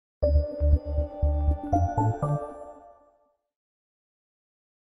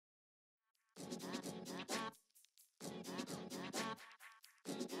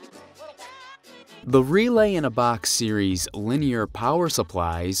The Relay-in-a-Box series linear power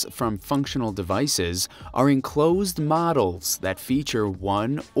supplies from Functional Devices are enclosed models that feature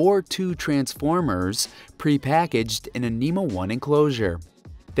 1 or 2 transformers prepackaged in a NEMA 1 enclosure.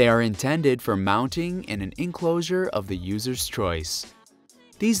 They are intended for mounting in an enclosure of the user's choice.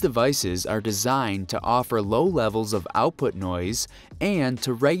 These devices are designed to offer low levels of output noise and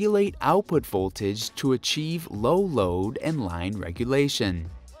to regulate output voltage to achieve low load and line regulation.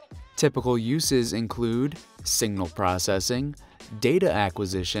 Typical uses include signal processing, data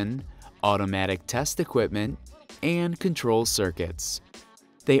acquisition, automatic test equipment, and control circuits.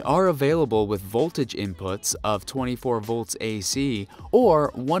 They are available with voltage inputs of 24 volts AC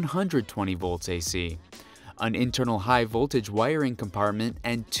or 120 volts AC, an internal high voltage wiring compartment,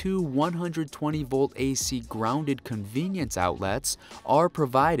 and 2 120 volt AC grounded convenience outlets are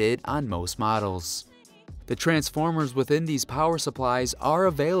provided on most models. The transformers within these power supplies are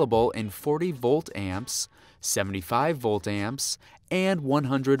available in 40 volt amps, 75 volt amps, and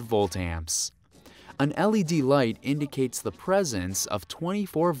 100 volt amps. An LED light indicates the presence of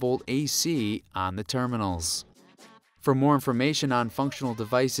 24 volt AC on the terminals. For more information on Functional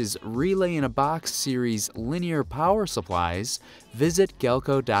Devices Relay-in-a-Box series linear power supplies, visit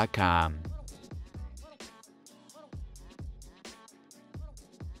galco.com.